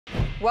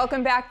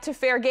Welcome back to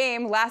Fair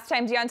Game. Last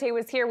time Deontay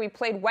was here, we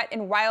played Wet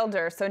and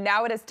Wilder. So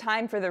now it is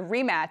time for the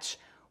rematch,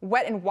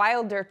 Wet and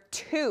Wilder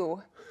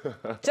 2.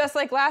 Just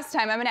like last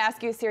time, I'm going to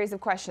ask you a series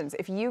of questions.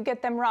 If you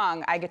get them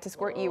wrong, I get to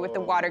squirt you with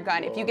the water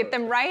gun. If you get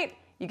them right,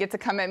 you get to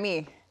come at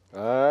me.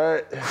 All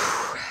right.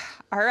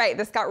 All right,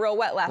 this got real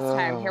wet last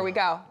time. Here we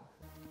go.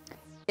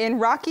 In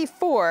Rocky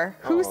IV,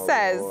 who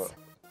says, Lord.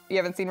 You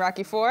haven't seen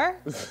Rocky IV?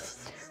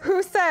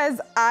 Who says,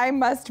 I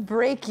must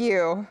break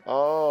you?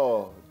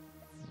 Oh,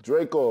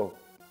 Draco.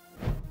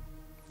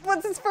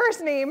 What's his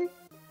first name?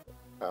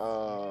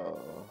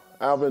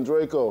 Alvin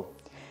Draco.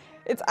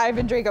 It's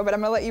Ivan Draco, but I'm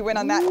gonna let you win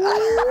on that.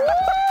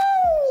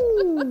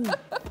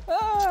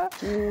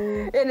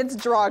 And it's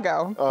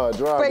Drago.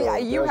 Drago. But yeah,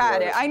 you That's had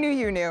right. it. I knew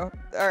you knew.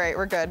 All right,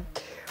 we're good.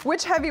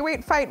 Which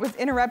heavyweight fight was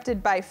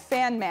interrupted by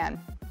Fan Man?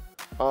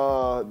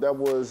 That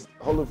was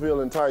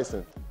Holyfield and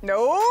Tyson.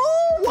 No,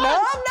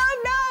 What?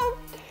 no.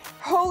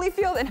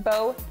 Holyfield and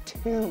Bo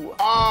 2.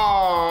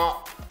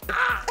 Ah.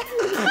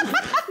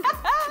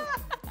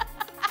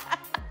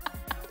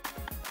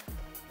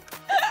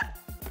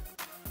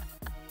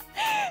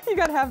 You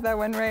gotta have that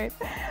one right.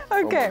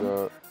 Okay.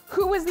 Oh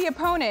Who was the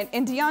opponent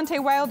in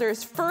Deontay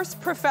Wilder's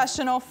first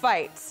professional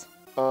fight?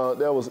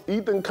 That was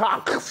Ethan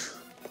Cox.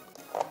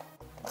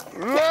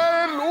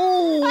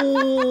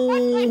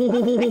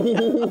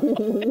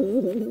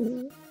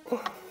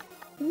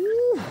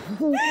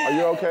 Are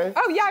you okay?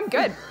 Oh yeah, I'm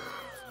good.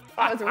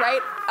 That was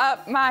right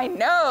up my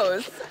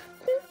nose.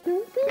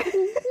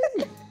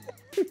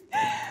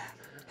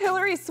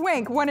 Hilary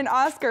Swank won an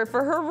Oscar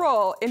for her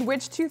role in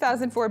which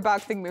 2004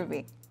 boxing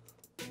movie?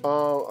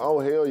 Oh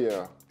hell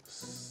yeah.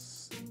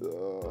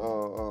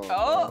 Oh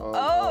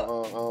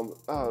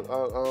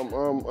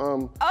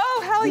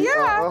hell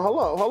yeah! Hold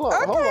on.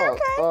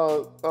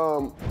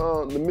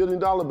 The $1 Million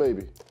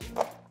Baby.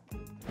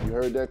 You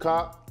heard that,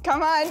 cop?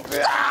 Come on. Woo!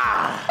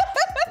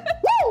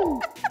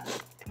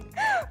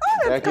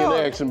 Oh, Back cold.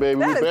 in action, baby.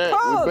 That is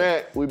cold.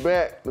 We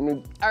back. Let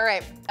me. All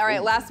right,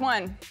 last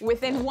one.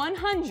 Within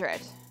 100,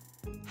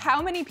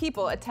 how many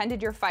people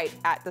attended your fight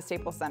at the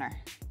Staples Center?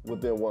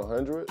 Within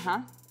 100?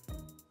 Huh?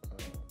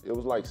 It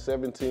was like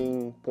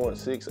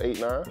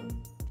 17.689.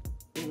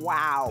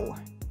 Wow.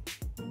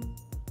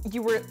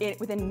 You were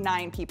within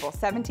 9 people,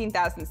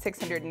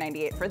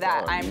 17,698. For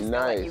that, I'm just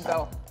gonna let you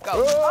go.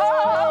 Go.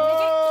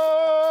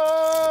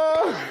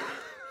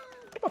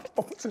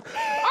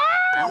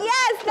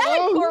 Yes, that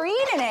had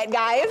chlorine in it,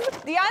 guys.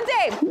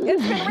 Deontay,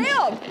 it's been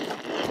real.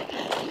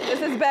 This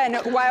has been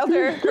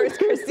Wilder vs.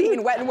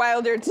 Kristine, Wet and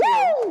Wilder 2.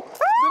 Hey,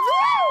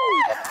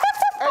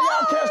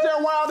 y'all catch that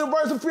Wilder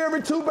vs.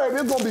 Fury 2, baby.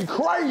 It's gonna be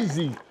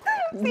crazy.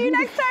 See you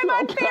next time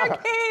on Fair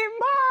Game.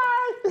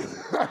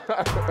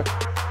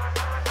 Bye.